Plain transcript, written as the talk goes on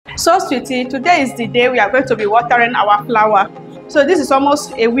So sweetie, today is the day we are going to be watering our flower. So this is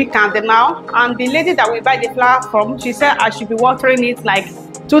almost a weekend now, and the lady that we buy the flower from, she said I should be watering it like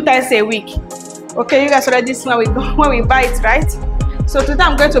 2 times a week. Okay, you guys already see when we buy it, right? So today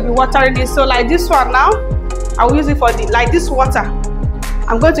I'm going to be watering it. So like this one now, I will use it for like this water.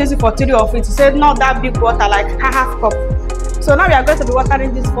 I'm going to use it for 3 of it. She said not that big water, like half cup. So now we are going to be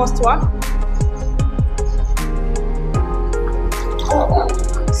watering this first one.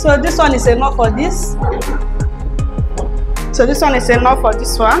 So this one is enough for this. So this one is enough for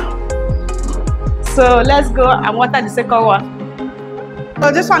this one. So let's go and water the second one.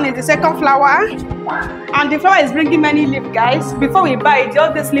 So this one is the second flower, and the flower is bringing many leaves, guys. Before we buy it,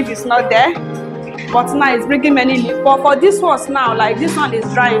 all this leaf is not there, but now it's bringing many leaves. But for this one now, like this one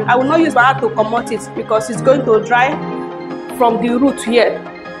is drying, I will not use my hand to comot it because it's going to dry from the root here,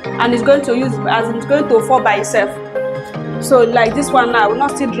 and it's going to use as it's going to fall by itself. So like this one now, I will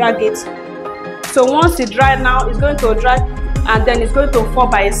not still drag it. So once it dry now, it's going to dry and then it's going to fall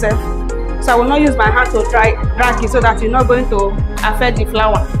by itself. So I will not use my hand to drag it so that it's not going to affect the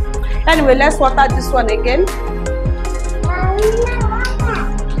flower. Anyway, let's water this one again.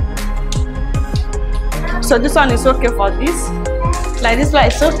 So this one is okay for this. Like this one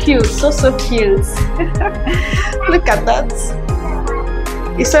is so cute, so cute. Look at that.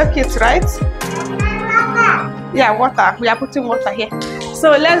 It's so cute, right? Yeah, water. We are putting water here.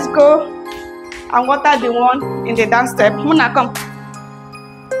 So let's go and water the one in the down step. Muna, come.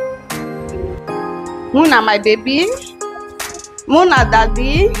 Muna, my baby. Muna,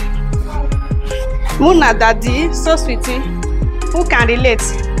 daddy. Muna, daddy. So sweetie. Who can relate?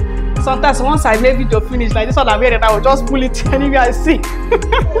 Sometimes once I make video finish, like this one I'm wearing, I will just pull it anywhere I see.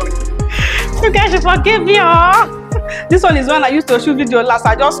 You guys should forgive me. Oh. This one is one I used to shoot video last.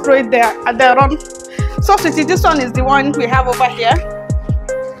 I just throw it there and then run. So sweetie, this one is the one we have over here.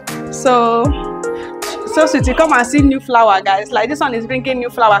 So sweetie, come and see new flower, guys. Like this one is bringing new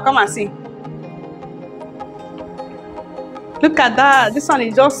flower. Come and see. Look at that. This one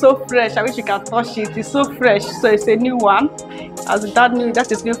is just so fresh. I wish you can touch it. It's so fresh. So it's a new one. As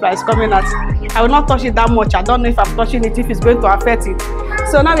that is new flower is coming out. I will not touch it that much. I don't know if I'm touching it, if it's going to affect it.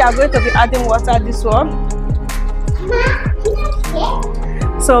 So now we are going to be adding water this one.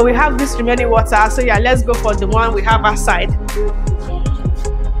 So we have this remaining water. So yeah, let's go for the one we have outside.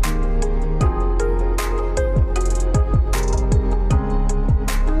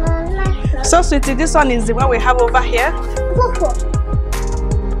 So sweetie, this one is the one we have over here.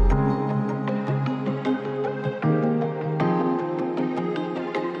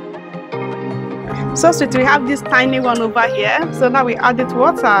 So sweetie, we have this tiny one over here. So now we added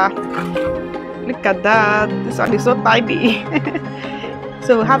water. Look at that. This one is so tiny.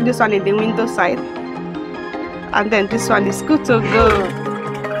 So we have this one in the window side, and then this one is good to go.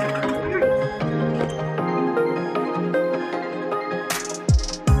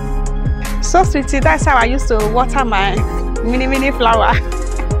 So sweetie, that's how I used to water my mini flower.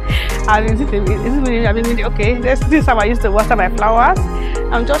 Okay, this is how I used to water my flowers.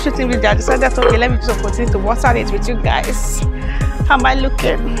 I'm just shooting video. I decided, okay, let me just continue to water it with you guys. How am I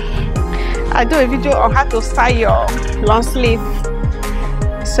looking? I do a video on how to style your long sleeve.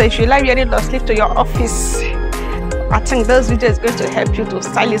 So if you like wearing long sleeve to your office, I think this video is going to help you to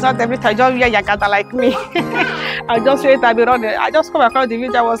style. It's not every time just wear yagada like me. I just wait and be running. I just come across the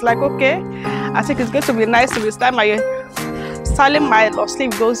video. I was like, okay, I think it's going to be nice to be styling my long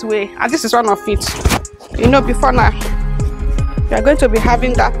sleeve goes way. And this is one of it. You know, before now, we are going to be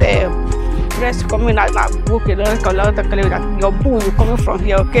having that dress coming out now. Book it, that your boo will coming from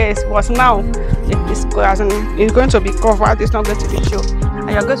here. Okay, but now it's going to be covered. It's not going to be shown. And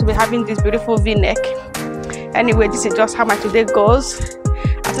you're going to be having this beautiful V-neck. Anyway, this is just how my today goes.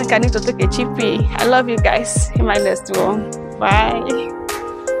 I think I need to take a chippy. I love you guys. In my next one. Bye.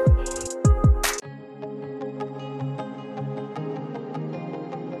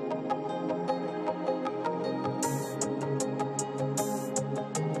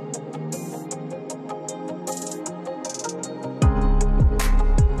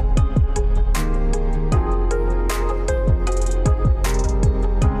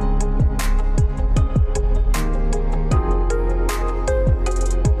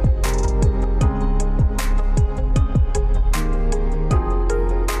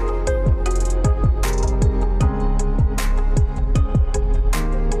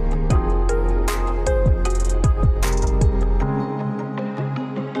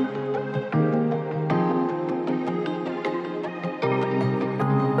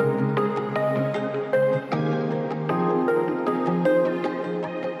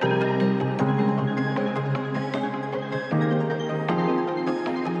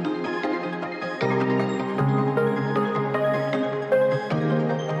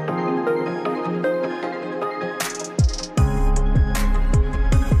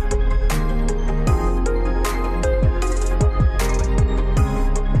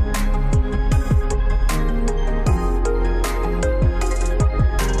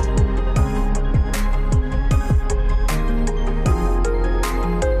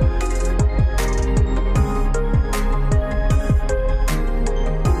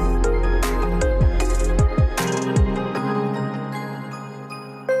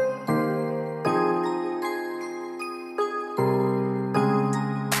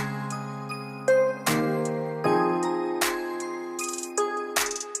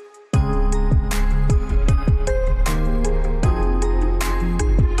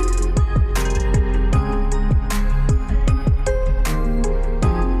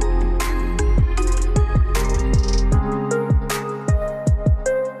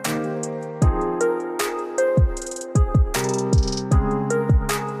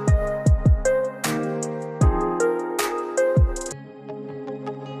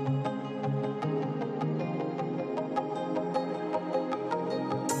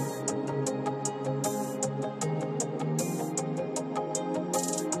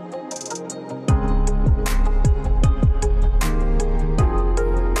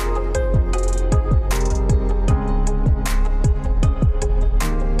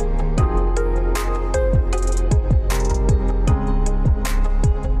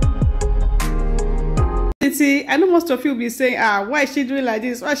 sweetie. I know most of you will be saying, why is she doing like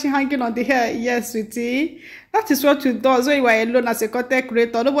this? Why is she hanging on the hair? Yes, sweetie. That is what you do when you are alone as a content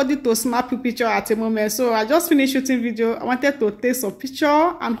creator. Nobody to snap your picture at the moment. So I just finished shooting video. I wanted to take some picture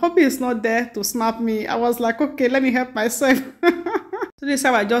and Hobby is not there to snap me. I was like, okay, let me help myself. So this is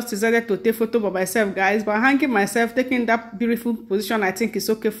how I just decided to take photo by myself, guys. But hanging myself, taking that beautiful position, I think is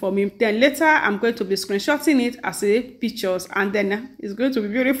okay for me. Then later, I'm going to be screenshotting it as a pictures, and then it's going to be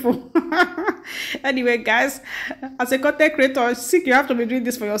beautiful. Anyway, guys, as a content creator, you have to be doing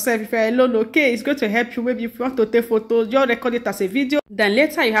this for yourself. If you're alone, okay, it's going to help you. Maybe if you want to take photos, you record it as a video. Then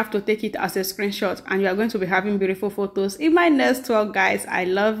later, you have to take it as a screenshot, and you are going to be having beautiful photos in my next vlog, guys. I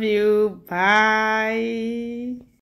love you. Bye.